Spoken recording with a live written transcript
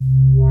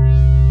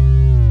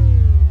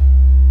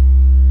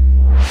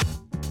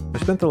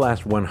spent the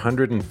last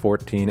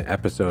 114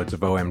 episodes of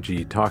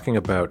OMG talking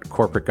about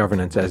corporate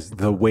governance as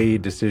the way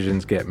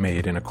decisions get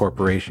made in a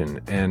corporation,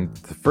 and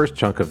the first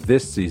chunk of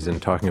this season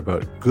talking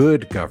about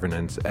good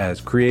governance as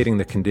creating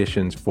the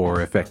conditions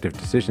for effective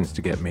decisions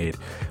to get made.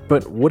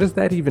 But what does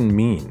that even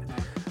mean?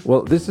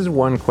 Well, this is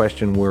one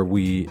question where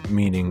we,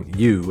 meaning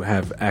you,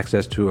 have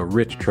access to a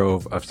rich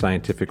trove of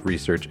scientific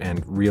research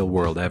and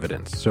real-world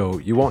evidence, so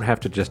you won't have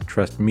to just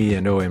trust me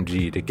and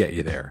OMG to get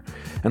you there.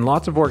 And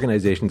lots of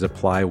organizations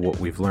apply what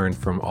we've learned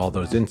from all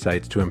those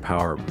insights to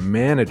empower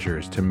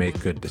managers to make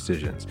good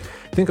decisions.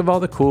 Think of all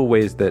the cool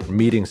ways that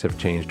meetings have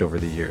changed over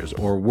the years,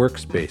 or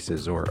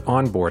workspaces, or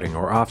onboarding,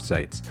 or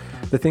offsites.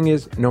 The thing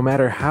is, no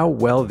matter how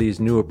well these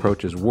new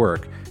approaches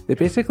work, they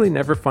basically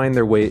never find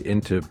their way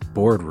into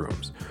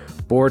boardrooms.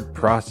 Board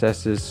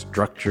processes,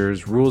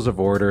 structures, rules of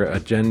order,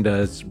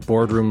 agendas,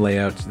 boardroom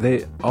layouts,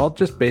 they all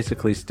just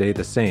basically stay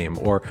the same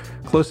or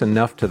close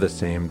enough to the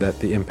same that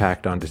the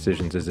impact on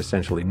decisions is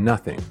essentially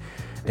nothing.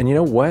 And you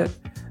know what?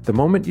 The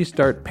moment you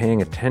start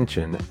paying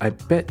attention, I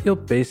bet you'll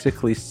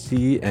basically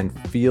see and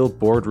feel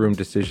boardroom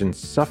decisions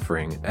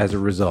suffering as a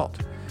result.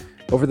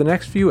 Over the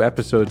next few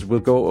episodes,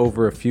 we'll go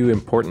over a few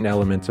important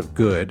elements of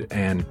good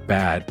and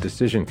bad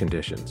decision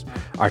conditions.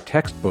 Our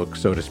textbook,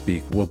 so to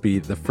speak, will be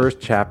the first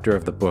chapter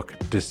of the book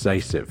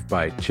Decisive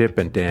by Chip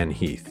and Dan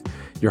Heath.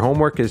 Your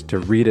homework is to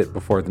read it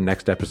before the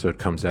next episode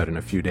comes out in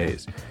a few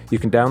days. You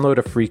can download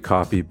a free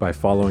copy by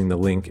following the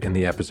link in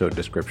the episode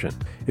description.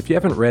 If you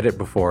haven't read it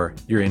before,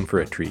 you're in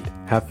for a treat.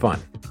 Have fun.